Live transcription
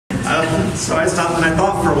So I stopped and I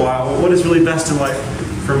thought for a while, well, what is really best in life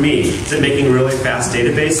for me? Is it making really fast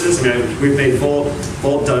databases? I mean, we've made Volt.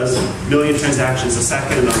 Volt does 1 million transactions a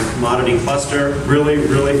second on a commodity cluster. Really,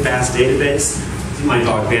 really fast database. This is my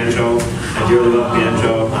dog, Banjo. I dearly love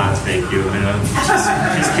Banjo. Thank you.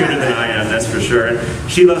 She's cuter than I am, that's for sure.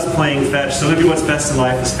 And she loves playing fetch. So maybe what's best in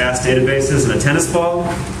life is fast databases and a tennis ball?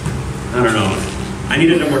 I don't know. I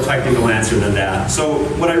needed a more technical answer than that. So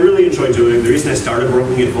what I really enjoy doing, the reason I started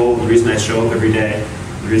working at Volt, the reason I show up every day,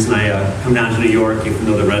 the reason I come down to New York, even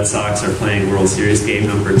though the Red Sox are playing World Series game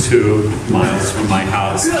number 2 miles from my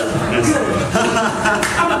house.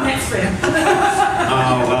 I'm a Mets fan.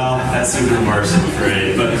 Oh, well, that's even worse, I'm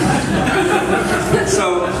afraid. But,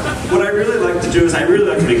 so what I really like to do is I really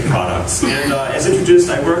like to make products. And as introduced,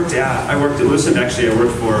 I worked at Lucent. Actually, I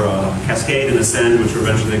worked for Cascade and Ascend, which were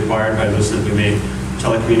eventually acquired by Lucent. We made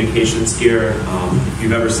telecommunications gear. If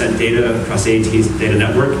you've ever sent data across AT&T's data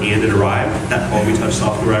network and it arrived, that Quality Touch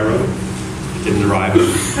software I wrote. It didn't arrive,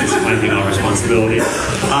 it's claiming all responsibility.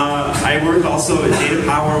 I worked also at Data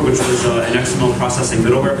Power, which was an XML processing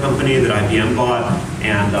middleware company that IBM bought,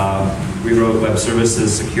 and we wrote web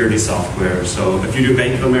services security software. So if you do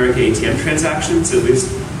Bank of America ATM transactions, at least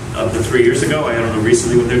up to 3 years ago, I don't know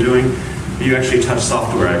recently what they're doing, you actually touch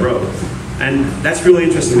software I wrote. And that's really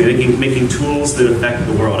interesting, making tools that affect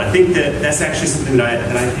the world. I think that's actually something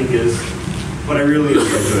that I think is what I really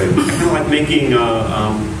enjoy doing. I kind of like making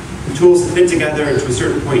tools that fit together into a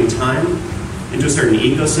certain point in time, into a certain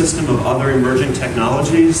ecosystem of other emerging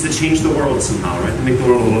technologies that change the world somehow, right? That make the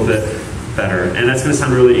world a little bit better. And that's going to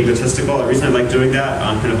sound really egotistical. The reason I like doing that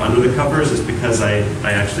kind of under the covers is because I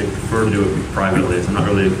actually prefer to do it privately. I'm not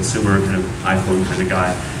really a consumer kind of iPhone kind of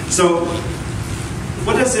guy. So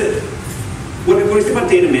what does it... What do you think about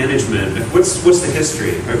data management? What's the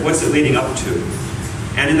history? Right? What's it leading up to?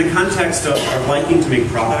 And in the context of liking to make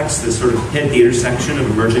products that sort of hit the intersection of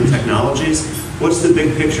emerging technologies, what's the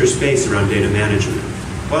big picture space around data management?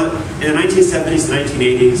 Well, in the 1970s and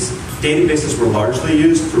 1980s, databases were largely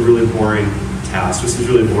used for really boring tasks, which is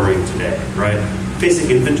really boring today, right?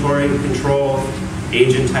 Basic inventory control,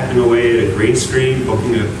 agent typing away at a green screen,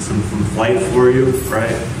 booking some flight for you,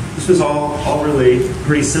 right? This was all really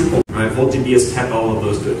pretty simple, right? VoltDB has kept all of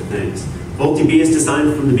those good things. VoltDB is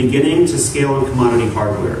designed from the beginning to scale on commodity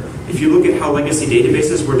hardware. If you look at how legacy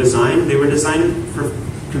databases were designed, they were designed for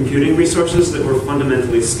computing resources that were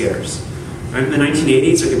fundamentally scarce. Right? In the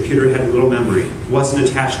 1980s, a computer had little memory, wasn't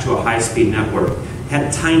attached to a high-speed network,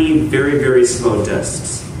 had tiny, very, very slow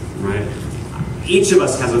disks, right? Each of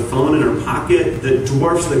us has a phone in our pocket that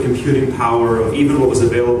dwarfs the computing power of even what was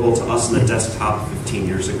available to us on the desktop 15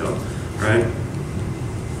 years ago, right?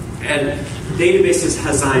 And databases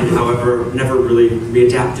designed, however, never really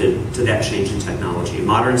readapted to that change in technology.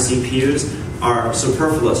 Modern CPUs are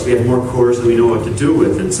superfluous. We have more cores than we know what to do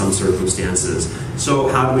with in some circumstances. So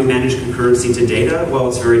how do we manage concurrency to data? Well,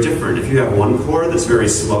 it's very different. If you have one core that's very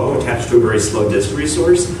slow, attached to a very slow disk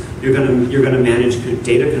resource, you're going to manage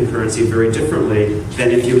data concurrency very differently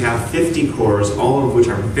than if you have 50 cores, all of which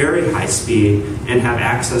are very high speed and have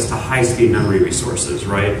access to high speed memory resources,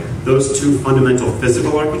 right? Those two fundamental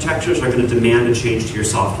physical architectures are going to demand a change to your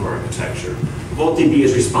software architecture. VoltDB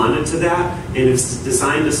has responded to that, and it's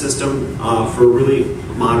designed a system for really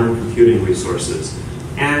modern computing resources.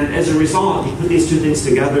 And as a result, you put these two things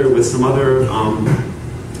together with some other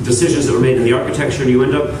decisions that were made in the architecture, and you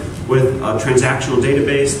end up with a transactional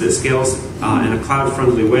database that scales in a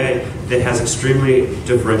cloud-friendly way that has extremely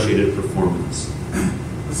differentiated performance. I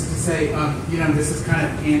was going to say, you know, this is kind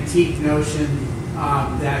of antique notion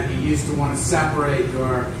that you used to want to separate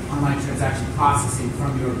your online transaction processing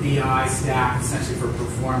from your BI stack, essentially for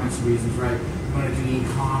performance reasons, right? You want to do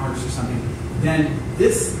e-commerce or something. Then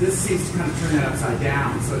this seems to kind of turn that upside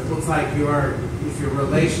down. So it looks like if your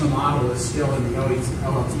relational model is still in the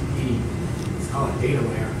OLTP, let's call it data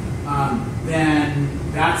layer, then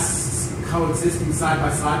that's coexisting side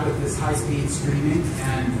by side with this high-speed streaming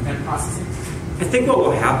and event processing. I think what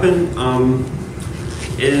will happen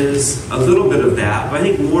is a little bit of that, but I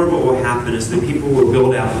think more of what will happen is that people will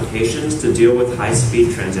build applications to deal with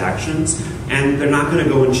high-speed transactions, and they're not going to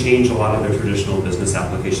go and change a lot of their traditional business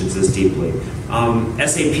applications as deeply.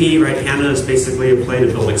 SAP, right, HANA is basically a play to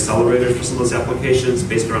build accelerators for some of those applications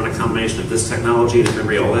based around a combination of this technology and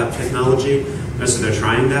memory OLAP technology, so they're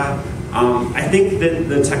trying that. I think that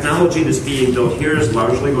the technology that's being built here is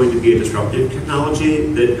largely going to be a disruptive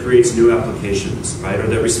technology that creates new applications, right? Or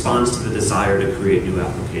that responds to the desire to create new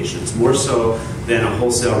applications, more so than a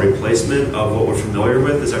wholesale replacement of what we're familiar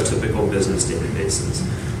with as our typical business databases.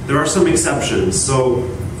 There are some exceptions. So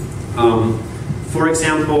For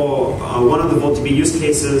example, one of the VoltDB use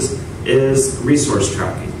cases is resource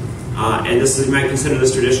tracking. And this is, you might consider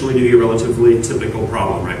this traditionally to be a relatively typical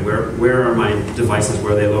problem, right? Where are my devices,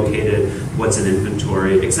 where are they located, what's in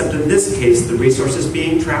inventory? Except in this case, the resources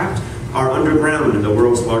being tracked are underground in the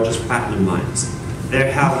world's largest platinum mines.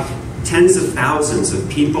 They have tens of thousands of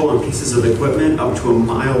people and pieces of equipment up to a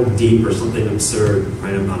mile deep or something absurd,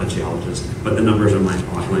 right? I'm not a geologist, but the numbers are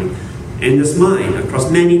mind-boggling. In this mine, across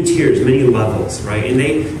many tiers, many levels, right? And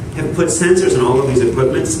they have put sensors in all of these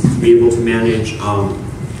equipments to be able to manage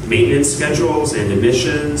maintenance schedules and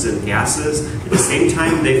emissions and gases. At the same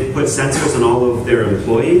time, they've put sensors on all of their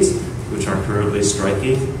employees, which are currently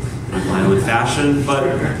striking in a violent fashion, but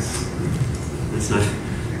it's not.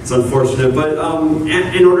 It's unfortunate, but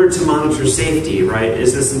in order to monitor safety, right?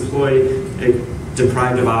 Is this employee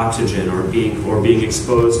deprived of oxygen or being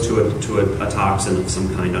exposed to a toxin of some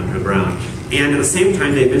kind underground? And at the same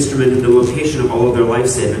time, they've instrumented the location of all of their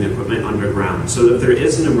life-saving equipment underground, so that if there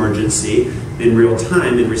is an emergency in real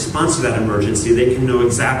time, in response to that emergency, they can know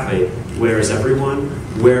exactly where is everyone,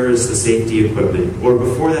 where is the safety equipment, or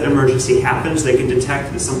before that emergency happens, they can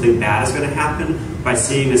detect that something bad is going to happen by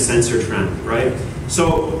seeing a sensor trend, right?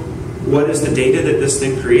 So what is the data that this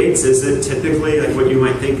thing creates? Is it typically like what you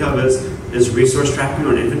might think of as resource tracking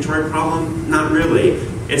or an inventory problem? Not really.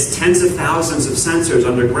 It's tens of thousands of sensors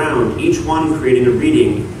underground, each one creating a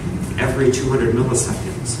reading every 200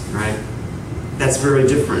 milliseconds, right? That's very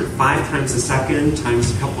different. 5 times a second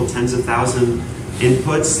times a couple tens of thousand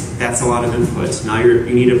inputs, that's a lot of inputs. Now you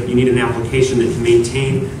need an application that can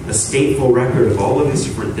maintain a stateful record of all of these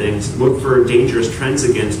different things, look for dangerous trends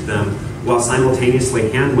against them, while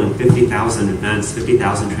simultaneously handling 50,000 events,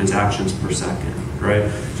 50,000 transactions per second,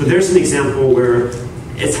 right? So there's an example where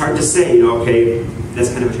it's hard to say, you know, okay, that's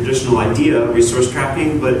kind of a traditional idea, resource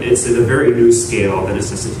tracking, but it's at a very new scale that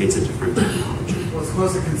necessitates a different technology. Well, it's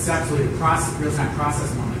close to conceptually real-time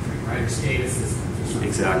process monitoring, right? Or SCADA systems.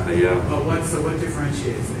 Exactly, yeah. But what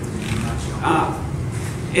differentiates it in a nutshell?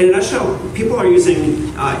 In a nutshell, people are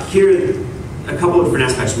using here a couple of different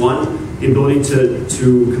aspects. One, the ability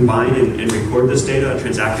to combine and record this data,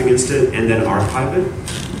 transact against it, and then archive it,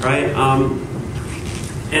 right?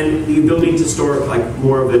 And the ability to store like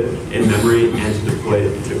more of it in memory and to deploy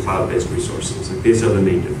it to cloud-based resources. Like, these are the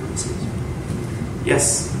main differences.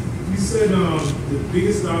 Yes? You said the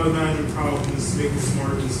biggest dollar management problem is making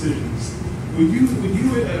smart decisions. Would you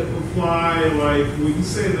apply, like, would you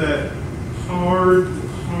say that hard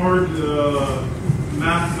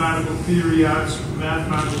mathematical theory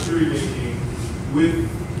making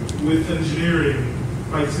with engineering?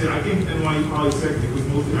 Like I said, I came to NYU Polytechnic with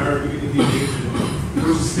mostly Arabic and Indian Asian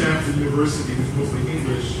versus Stanford University, which is mostly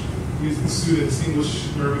English, using students,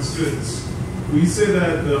 English American students. Would you say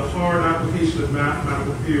that the hard application of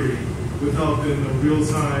mathematical theory would help in real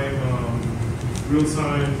time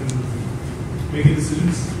making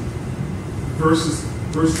decisions versus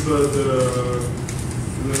the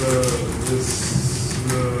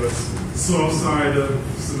soft side of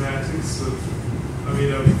semantics?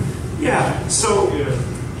 Yeah. So,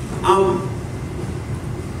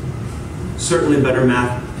 certainly better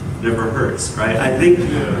math never hurts, right? I think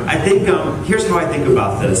here's how I think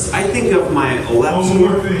about this. I think of my left. One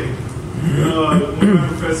more thing. One of my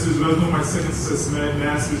professors, when I was doing my second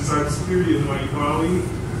master's in cybersecurity in my colleague,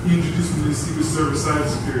 he introduced me to Secret Service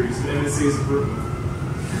cybersecurity, so the NSA is in Brooklyn.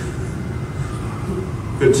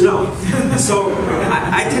 Good to know. So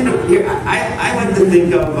I tend to, I like to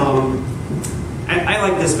think of, I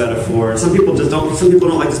like this metaphor. Some people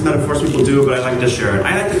don't like this metaphor, some people do, but I like to share it.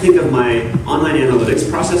 I like to think of my online analytics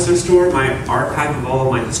processor store, my archive of all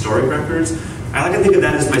of my historic records. I like to think of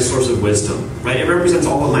that as my source of wisdom, right? It represents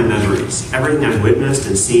all of my memories, everything I've witnessed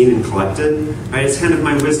and seen and collected, right? It's kind of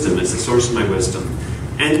my wisdom, it's the source of my wisdom.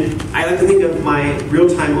 And I like to think of my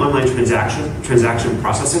real-time online transaction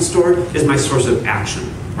processing store as my source of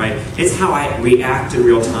action, right? It's how I react in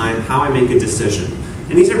real time, how I make a decision.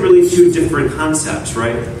 And these are really two different concepts,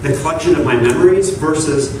 right? The collection of my memories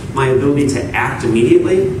versus my ability to act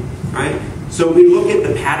immediately, right? So we look at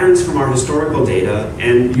the patterns from our historical data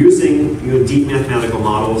and using deep mathematical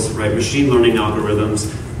models, right? Machine learning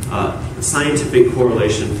algorithms, scientific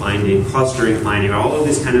correlation finding, clustering finding, all of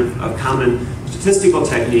these kind of common statistical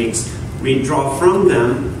techniques. We draw from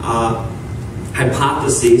them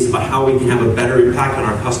hypotheses about how we can have a better impact on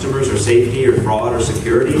our customers or safety or fraud or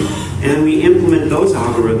security. And then we implement those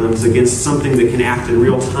algorithms against something that can act in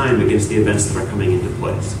real time against the events that are coming into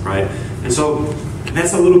place, right? And so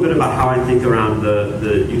that's a little bit about how I think around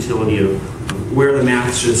the utility of where the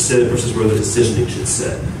math should sit versus where the decisioning should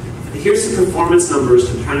sit. here's some performance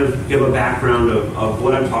numbers to kind of give a background of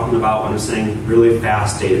what I'm talking about when I'm saying really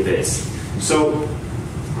fast database. So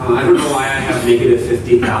I don't know why I have negative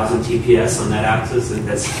 50,000 TPS on that axis, and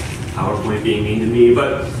that's PowerPoint being mean to me.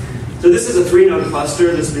 But so this is a 3-node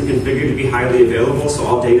cluster that's been configured to be highly available. So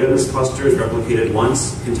all data in this cluster is replicated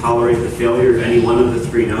once, can tolerate the failure of any one of the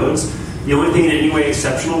 3 nodes. The only thing in any way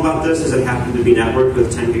exceptional about this is it happened to be networked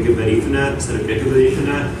with 10 gigabit Ethernet instead of gigabit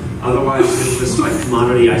Ethernet. Otherwise, it's just like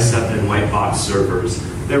commodity i7 and white box servers.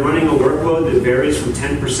 They're running a workload that varies from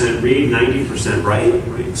 10% read, 90% write,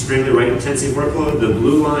 extremely write-intensive workload, the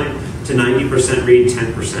blue line, to 90% read,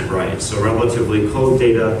 10% write. So relatively cold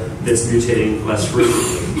data that's mutating less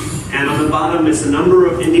frequently. And on the bottom is the number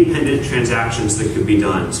of independent transactions that could be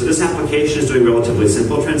done. So this application is doing relatively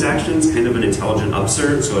simple transactions, kind of an intelligent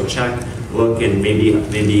upsert, so a check, look, and maybe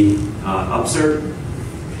upsert.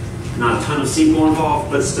 Not a ton of SQL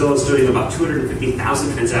involved, but still is doing about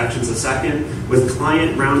 250,000 transactions a second with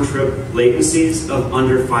client round-trip latencies of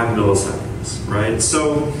under 5 milliseconds, right?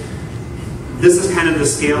 So this is kind of the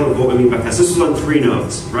scale of what we mean by fast. This is on 3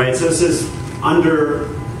 nodes, right? So this is under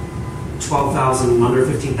 $12,000, under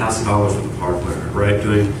 $15,000 worth of hardware, right?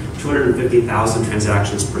 Doing 250,000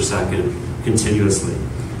 transactions per second continuously.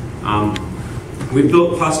 We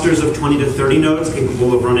built clusters of 20 to 30 nodes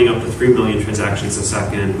capable of running up to 3 million transactions a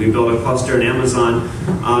second. We built a cluster in Amazon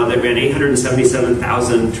that ran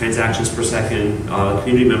 877,000 transactions per second. A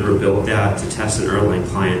community member built that to test an Erlang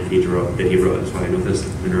client that he wrote. That's why I know this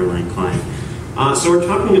is an Erlang client. So we're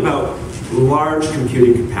talking about large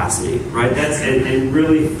computing capacity, right? That's and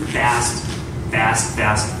really fast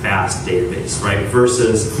database, right?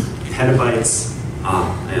 Versus petabytes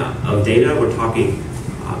of data. We're talking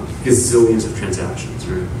gazillions of transactions,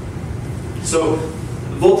 right? So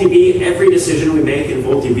VoltDB, every decision we make in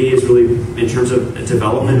VoltDB is really, in terms of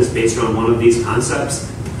development, is based on one of these concepts.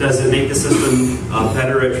 Does it make the system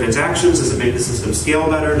better at transactions? Does it make the system scale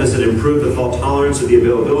better? Does it improve the fault tolerance or the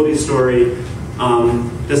availability story?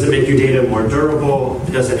 Does it make your data more durable?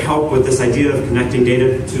 Does it help with this idea of connecting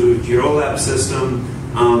data to your OLAP system?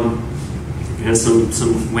 And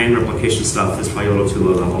some WAN replication stuff is probably a little too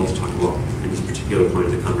low level to talk about in this particular point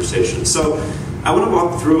of the conversation. So I want to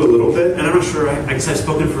walk through a little bit, and I'm not sure, I guess I've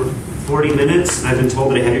spoken for 40 minutes, and I've been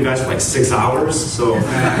told that I have you guys for like 6 hours, so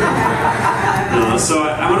so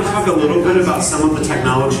I want to talk a little bit about some of the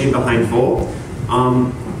technology behind Volt.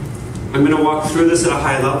 I'm going to walk through this at a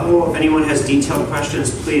high level. If anyone has detailed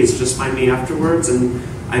questions, please just find me afterwards, and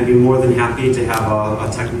I'd be more than happy to have a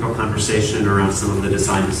technical conversation around some of the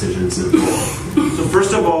design decisions in Volt. So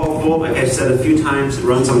first of all, Volt, like I've said a few times, it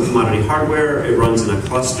runs on commodity hardware. It runs in a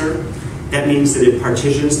cluster. That means that it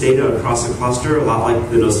partitions data across a cluster, a lot like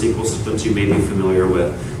the NoSQL systems you may be familiar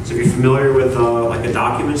with. So if you're familiar with like a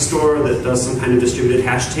document store that does some kind of distributed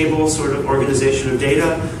hash table sort of organization of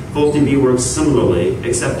data, VoltDB works similarly,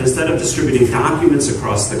 except instead of distributing documents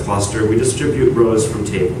across the cluster, we distribute rows from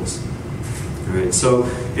tables. All right, so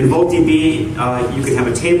in VoltDB, you can have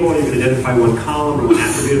a table, you can identify one column or one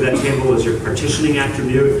attribute of that table as your partitioning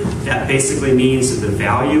attribute. That basically means that the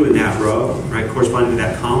value in that row, right, corresponding to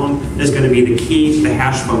that column, is going to be the key to the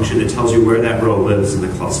hash function that tells you where that row lives in the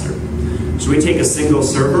cluster. So we take a single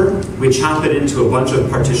server, we chop it into a bunch of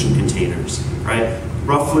partition containers, right?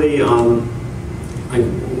 Roughly,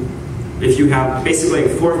 if you have basically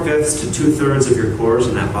 4/5 to 2/3 of your cores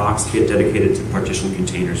in that box get dedicated to partition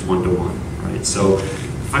containers 1-to-1, right? So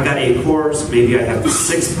if I got 8 cores, maybe I have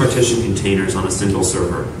 6 partition containers on a single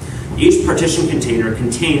server. Each partition container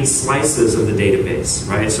contains slices of the database,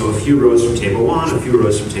 right? So a few rows from table 1, a few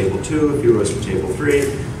rows from table 2, a few rows from table 3,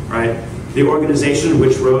 right? The organization of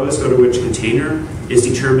which rows go to which container is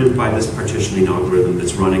determined by this partitioning algorithm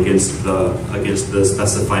that's run against the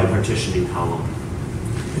specified partitioning column.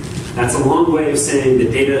 That's a long way of saying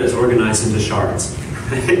that data is organized into shards.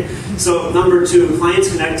 So number 2, clients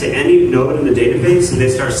connect to any node in the database and they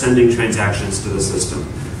start sending transactions to the system.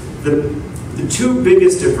 The 2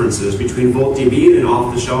 biggest differences between VoltDB and an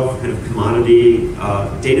off-the-shelf kind of commodity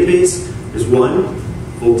database is 1,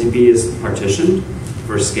 VoltDB is partitioned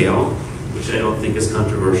for scale, which I don't think is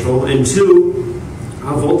controversial, and 2,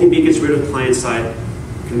 VoltDB gets rid of client-side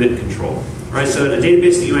commit control. Right, so in a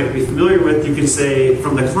database that you might be familiar with, you can say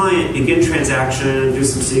from the client, begin transaction, do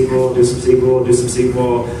some SQL, do some SQL, do some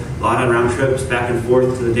SQL, a lot of round trips back and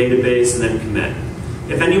forth to the database, and then commit.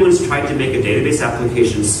 If anyone's tried to make a database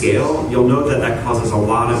application scale, you'll know that that causes a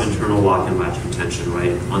lot of internal lock and latch contention,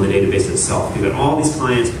 right, on the database itself. You've got all these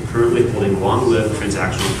clients currently holding long-lived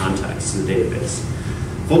transactional contexts in the database.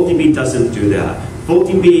 VoltDB doesn't do that.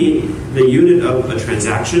 VoltDB, the unit of a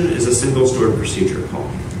transaction is a single stored procedure call.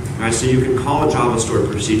 Right, so you can call a Java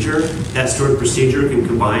stored procedure. That stored procedure can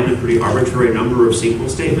combine a pretty arbitrary number of SQL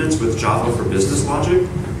statements with Java for business logic.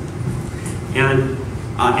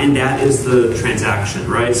 And that is the transaction,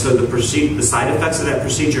 right? So the side effects of that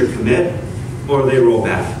procedure commit or they roll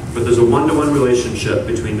back. But there's a one-to-one relationship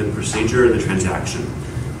between the procedure and the transaction.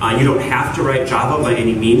 You don't have to write Java by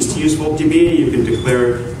any means to use VoltDB. You can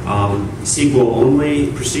declare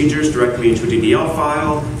SQL-only procedures directly into a DDL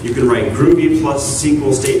file. You can write Groovy plus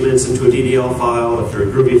SQL statements into a DDL file if you're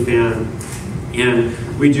a Groovy fan. And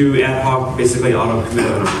we do ad hoc, basically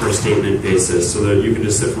auto-commit on a per-statement basis, so that you can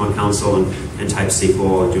just sit from a console and type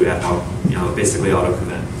SQL and do ad hoc, basically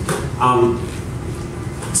auto-commit.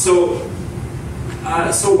 So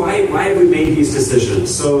why have we made these decisions?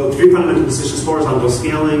 So 3 fundamental decisions: horizontal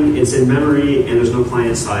scaling, it's in memory, and there's no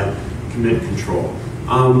client-side commit control.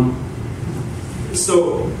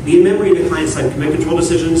 So the in-memory and the client-side commit control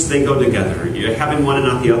decisions, they go together. Having one and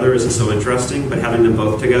not the other isn't so interesting, but having them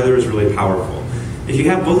both together is really powerful. If you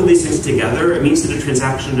have both of these things together, it means that a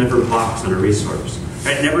transaction never blocks on a resource.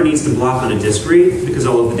 Right? It never needs to block on a disk read because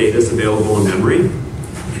all of the data is available in memory.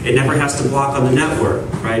 It never has to block on the network,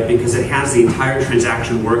 right? Because it has the entire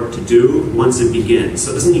transaction work to do once it begins.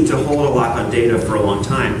 So it doesn't need to hold a lock on data for a long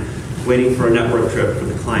time, waiting for a network trip for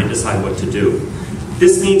the client to decide what to do.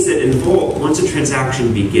 This means that in Volt, once a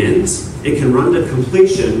transaction begins, it can run to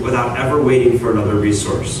completion without ever waiting for another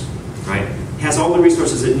resource, right? It has all the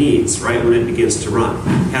resources it needs, right, when it begins to run.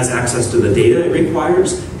 It has access to the data it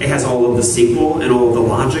requires. It has all of the SQL and all of the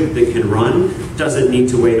logic that can run. Doesn't need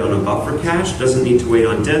to wait on a buffer cache, doesn't need to wait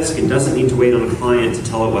on disk, and doesn't need to wait on a client to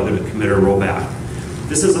tell it whether to commit or roll back.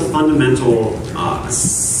 This is a fundamental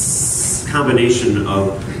combination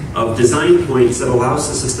of design points that allows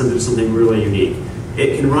the system to do something really unique.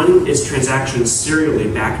 It can run its transactions serially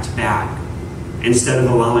back to back. Instead of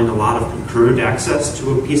allowing a lot of concurrent access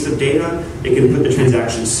to a piece of data, it can put the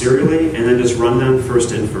transactions serially and then just run them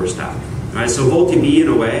first in, first out. Right? So VoltDB, in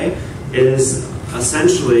a way, is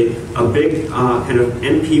essentially a big kind of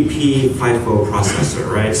MPP FIFO processor,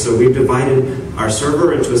 right? So we've divided our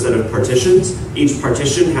server into a set of partitions. Each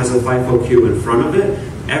partition has a FIFO queue in front of it.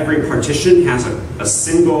 Every partition has a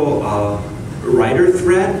single writer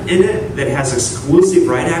thread in it that has exclusive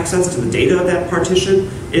write access to the data of that partition.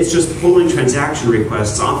 It's just pulling transaction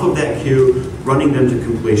requests off of that queue, running them to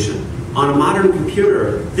completion. On a modern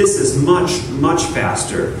computer, this is much, much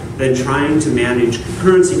faster than trying to manage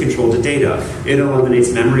concurrency control to data. It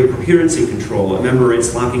eliminates memory coherency control. It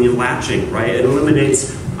eliminates locking and latching, right? It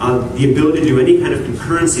eliminates the ability to do any kind of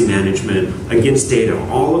concurrency management against data.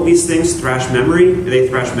 All of these things thrash memory. They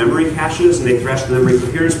thrash memory caches, and they thrash the memory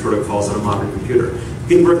coherence protocols on a modern computer.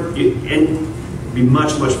 You can work and be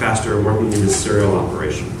much, much faster working in this serial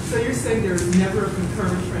operation. So you're saying there's never a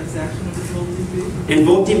concurrent transaction with VoltDB? In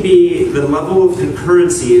VoltDB, the level of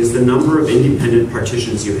concurrency is the number of independent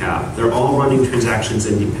partitions you have. They're all running transactions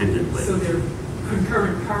independently. So they're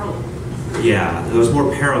concurrent parallel? Yeah, there's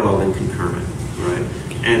more parallel than concurrent, right?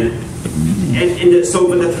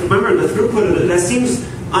 Remember, the throughput of it, that seems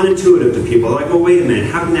unintuitive to people. Like, oh, wait a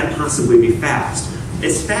minute, how can that possibly be fast?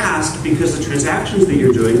 It's fast because the transactions that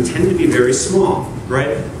you're doing tend to be very small,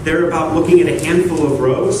 right? They're about looking at a handful of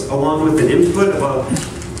rows along with an input of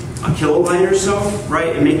a kilobyte or so,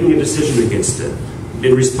 right? And making a decision against it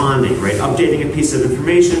and responding, right? Updating a piece of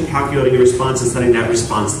information, calculating a response, and sending that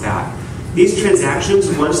response back. These transactions,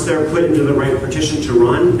 once they're put into the right partition to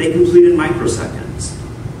run, they complete in microseconds,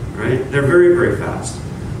 right? They're very, very fast.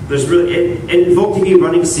 There's really, and VoltDB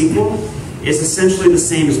running SQL is essentially the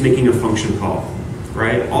same as making a function call,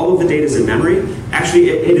 right? All of the data is in memory. Actually,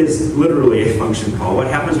 it is literally a function call. What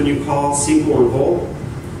happens when you call SQL in Volt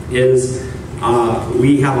is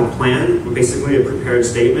we have a plan, basically a prepared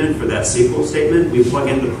statement for that SQL statement. We plug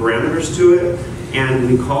in the parameters to it, and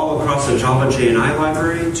we call across a Java JNI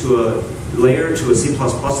library to a layer to a C++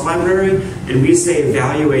 library, and we say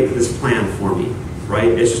evaluate this plan for me, right?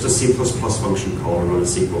 It's just a C++ function call to run a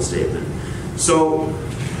SQL statement. So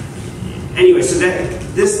anyway, so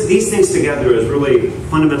these things together is really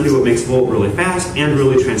fundamentally what makes Volt really fast and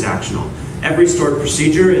really transactional. Every stored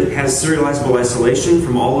procedure has serializable isolation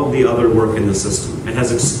from all of the other work in the system. It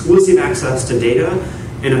has exclusive access to data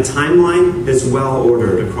in a timeline that's well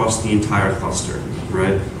ordered across the entire cluster,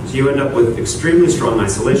 right? So you end up with extremely strong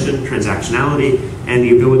isolation, transactionality, and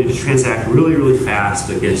the ability to transact really, really fast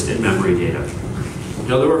against in-memory data.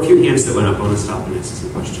 Now, there were a few hands that went up. I want to stop and answer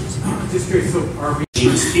some questions. Just curious, so are we...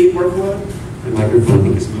 Machine speed workload? The microphone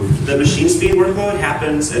is moved. The machine speed workload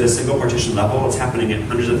happens at a single partition level. It's happening at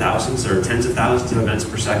hundreds of thousands or tens of thousands of events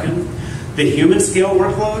per second. The human scale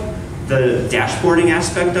workload, the dashboarding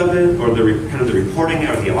aspect of it, or the kind of the reporting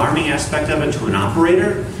or the alarming aspect of it to an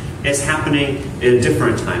operator, is happening at a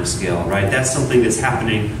different time scale, right? That's something that's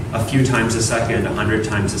happening a few times a second, 100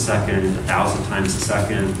 times a second, 1,000 times a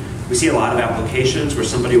second. We see a lot of applications where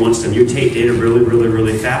somebody wants to mutate data really, really,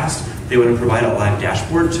 really fast. They want to provide a live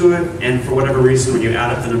dashboard to it, and for whatever reason, when you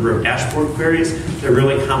add up the number of dashboard queries, they're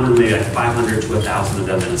really commonly like 500 to 1,000 of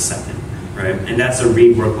them in a second, right? And that's a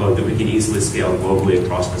read workload that we can easily scale globally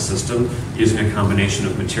across the system using a combination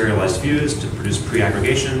of materialized views to produce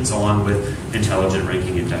pre-aggregations along with intelligent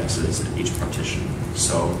ranking indexes in each partition.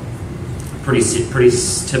 So pretty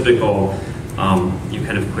typical you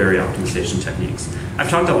kind of query optimization techniques. I've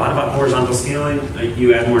talked a lot about horizontal scaling.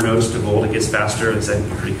 You add more nodes to Volt, it gets faster. It's a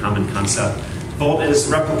pretty common concept. Volt is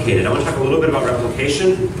replicated. I want to talk a little bit about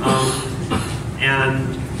replication.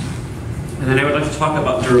 And then I would like to talk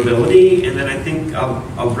about durability, and then I think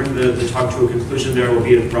I'll bring the talk to a conclusion there. We'll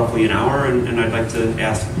be at roughly an hour, and I'd like to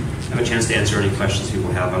have a chance to answer any questions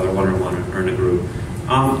people have, either one-on-one or in a group.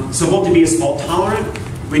 So VoltDB is fault tolerant.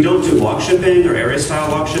 We don't do log shipping or area-style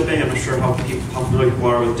log shipping. I'm not sure how familiar people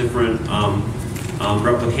are with different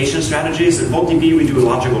replication strategies. In VoltDB, we do a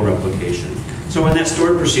logical replication. So when that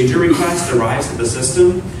stored procedure request arrives at the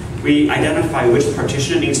system, we identify which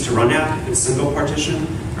partition it needs to run at, if it's single partition,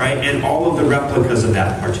 right, and all of the replicas of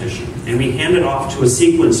that partition. And we hand it off to a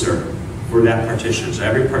sequencer for that partition. So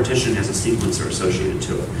every partition has a sequencer associated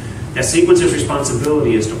to it. That sequencer's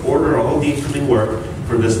responsibility is to order all of the incoming work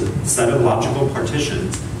for this set of logical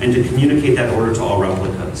partitions and to communicate that order to all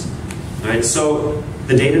replicas. All right, so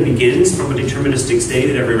the data begins from a deterministic state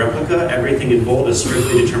at every replica. Everything in Volt is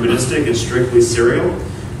strictly deterministic and strictly serial.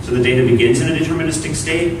 So the data begins in a deterministic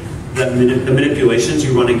state. The manipulations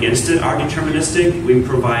you run against it are deterministic. We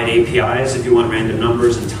provide APIs if you want random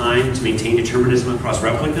numbers and time to maintain determinism across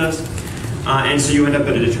replicas. And so you end up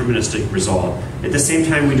at a deterministic result. At the same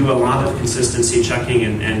time, we do a lot of consistency checking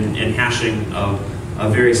and hashing of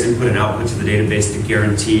various input and output to the database to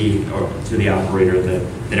guarantee or to the operator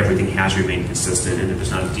that everything has remained consistent and that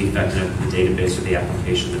there's not a defect in the database or the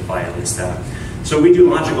application that violates that. So we do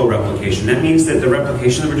logical replication. That means that the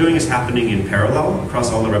replication that we're doing is happening in parallel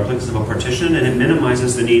across all the replicas of a partition, and it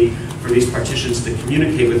minimizes the need for these partitions to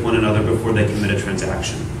communicate with one another before they commit a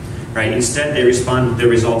transaction. Right? Instead, they respond their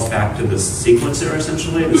results back to the sequencer,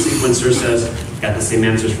 essentially. The sequencer says, got the same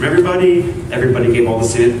answers from everybody. Everybody gave all the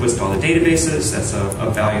same inputs to all the databases. That's a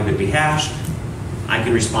value that we hashed. I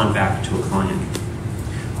can respond back to a client.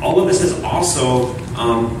 All of this is also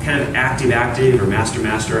kind of active-active or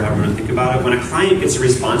master-master, however you want to think about it. When a client gets a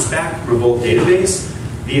response back from a Volt database,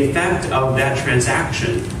 the effect of that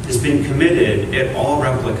transaction has been committed at all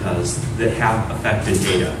replicas that have affected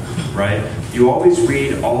data, right? You always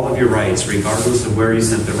read all of your writes regardless of where you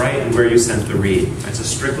sent the write and where you sent the read. It's a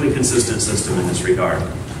strictly consistent system in this regard.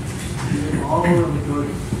 All or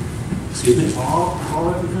majority? Excuse me? All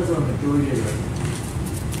replicas or majority of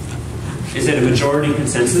it? Is it a majority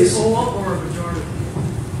consensus? All or a majority?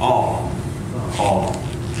 All. All.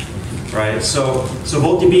 Right, so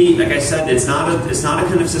VoltDB, like I said, it's not a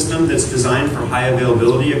kind of system that's designed for high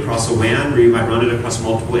availability across a WAN where you might run it across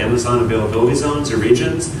multiple Amazon availability zones or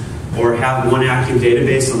regions, or have one active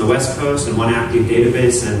database on the West Coast and one active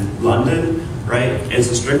database in London. Right, it's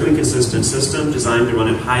a strictly consistent system designed to run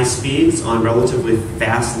at high speeds on relatively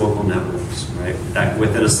fast local networks. Right, that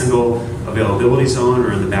within a single availability zone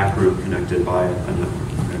or in the back room connected by a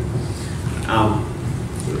network. Right?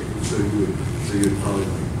 So you'd probably,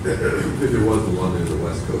 if there was the London and the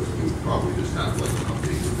West Coast, you would probably just have like an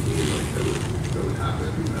update routine like that would happen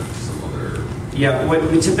at some other. Yeah, what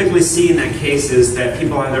we typically see in that case is that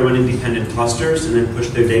people either run independent clusters and then push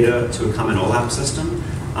their data to a common OLAP system,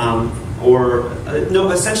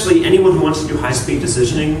 no, essentially anyone who wants to do high-speed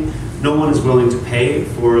decisioning, no one is willing to pay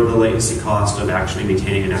for the latency cost of actually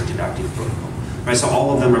maintaining an active-active protocol. Right, so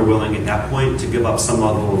all of them are willing at that point to give up some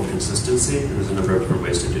level of consistency, and there's a number of different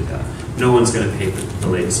ways to do that. No one's going to pay for the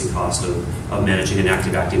latency cost of managing an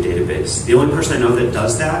active-active database. The only person I know that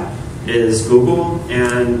does that is Google,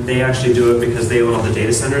 and they actually do it because they own all the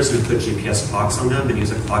data centers and put GPS clocks on them and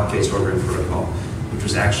use a clock-based ordering protocol, which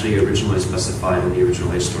was actually originally specified in the original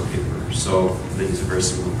HStore paper. So they use a very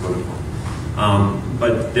similar protocol.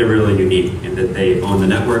 But they're really unique in that they own the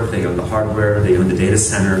network, they own the hardware, they own the data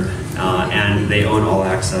center, and they own all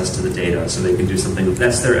access to the data. So they can do something.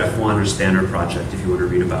 That's their F1 or Spanner project. If you want to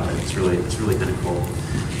read about it, it's really kind of cool.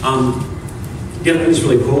 The other thing that's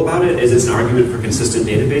really cool about it is it's an argument for consistent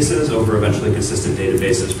databases over eventually consistent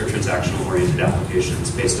databases for transactional-oriented applications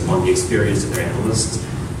based upon the experience of their analysts.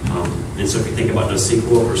 And so if you think about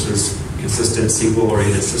NoSQL versus consistent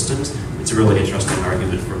SQL-oriented systems, it's It's a really interesting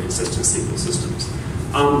argument for consistent SQL systems.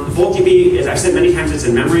 VoltDB, as I've said many times, it's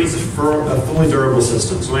in memory. It's a fully durable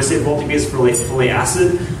system. So when I say VoltDB is fully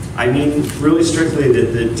ACID, I mean really strictly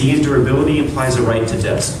that the D in durability implies a write to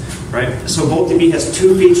disk, right? So VoltDB has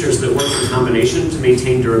two features that work in combination to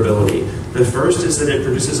maintain durability. The first is that it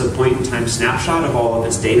produces a point-in-time snapshot of all of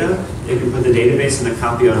its data. It can put the database in a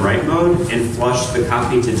copy on write mode and flush the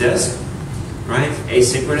copy to disk, right,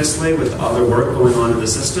 asynchronously with other work going on in the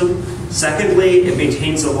system. Secondly, it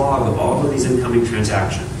maintains a log of all of these incoming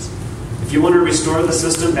transactions. If you want to restore the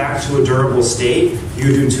system back to a durable state,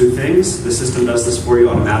 you do two things. The system does this for you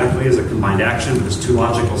automatically as a combined action, but there's two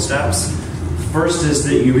logical steps. First is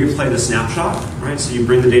that you replay the snapshot, right? So you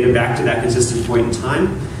bring the data back to that consistent point in time,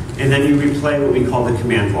 and then you replay what we call the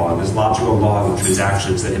command log, this logical log of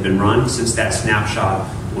transactions that have been run since that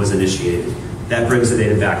snapshot was initiated. That brings the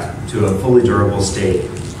data back to a fully durable state.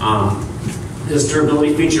 This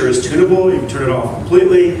durability feature is tunable. You can turn it off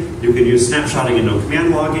completely. You can use snapshotting and no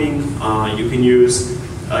command logging. You can use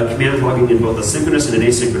command logging in both a synchronous and an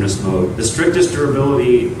asynchronous mode. The strictest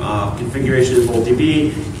durability configuration in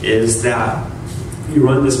VoltDB is that you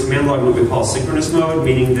run this command log in what we call synchronous mode,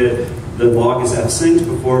 meaning that the log is f-synced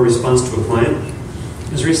before a response to a client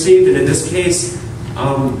is received. And in this case,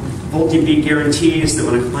 VoltDB guarantees that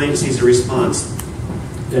when a client sees a response,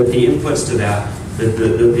 that the inputs to that,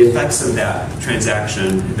 the effects of that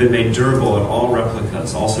transaction have been made durable at all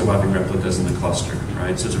replicas, all surviving replicas in the cluster,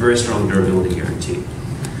 right? So it's a very strong durability guarantee.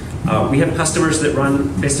 We have customers that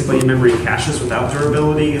run basically in-memory caches without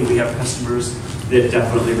durability, and we have customers that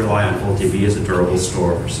definitely rely on VoltDB as a durable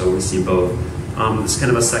store. So we see both. It's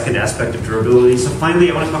kind of a second aspect of durability. So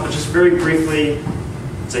finally, I want to talk just very briefly,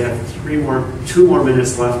 I have 2 more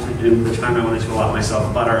minutes left in the time I wanted to allot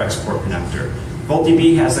myself, about our export connector.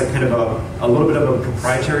 VoltDB has a kind of a little bit of a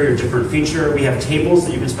proprietary or different feature. We have tables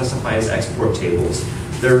that you can specify as export tables.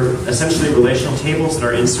 They're essentially relational tables that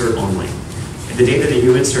are insert only. The data that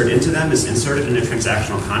you insert into them is inserted in a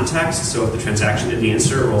transactional context. So if the transaction in the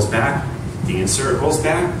insert rolls back, the insert rolls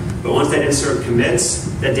back. But once that insert commits,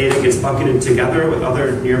 that data gets bucketed together with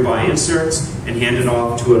other nearby inserts and handed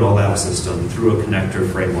off to an OLAP system through a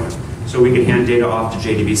connector framework. So we can hand data off to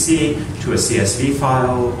JDBC, to a CSV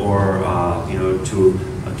file, or to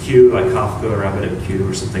a queue like Kafka or RabbitMQ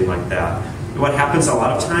or something like that. And what happens a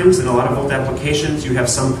lot of times in a lot of old applications, you have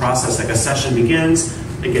some process like a session begins,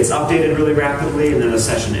 it gets updated really rapidly, and then a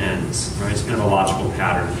session ends. Right? It's kind of a logical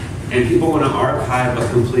pattern. And people want to archive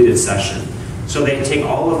a completed session. So they take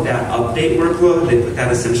all of that update workload, they put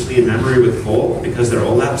that essentially in memory with Volt because their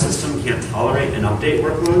OLAP system can't tolerate an update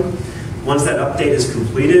workload. Once that update is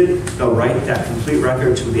completed, they'll write that complete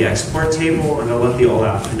record to the export table, and they'll let the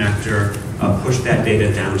OLAP connector push that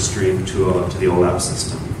data downstream to the OLAP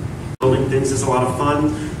system. Building things is a lot of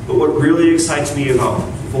fun, but what really excites me about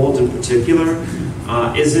Volt in particular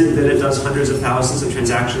isn't that it does hundreds of thousands of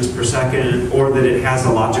transactions per second, or that it has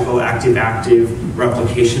a logical active-active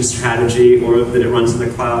replication strategy, or that it runs in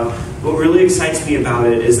the cloud. What really excites me about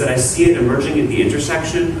it is that I see it emerging at the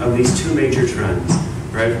intersection of these two major trends.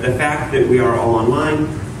 Right? The fact that we are all online,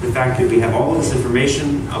 the fact that we have all of this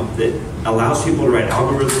information that allows people to write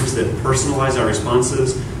algorithms that personalize our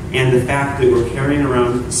responses, and the fact that we're carrying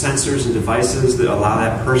around sensors and devices that allow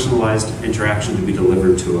that personalized interaction to be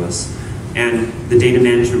delivered to us. And the data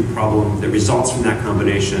management problem that results from that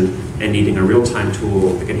combination and needing a real-time tool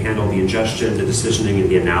that can handle the ingestion, the decisioning, and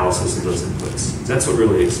the analysis of those inputs. That's what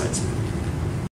really excites me.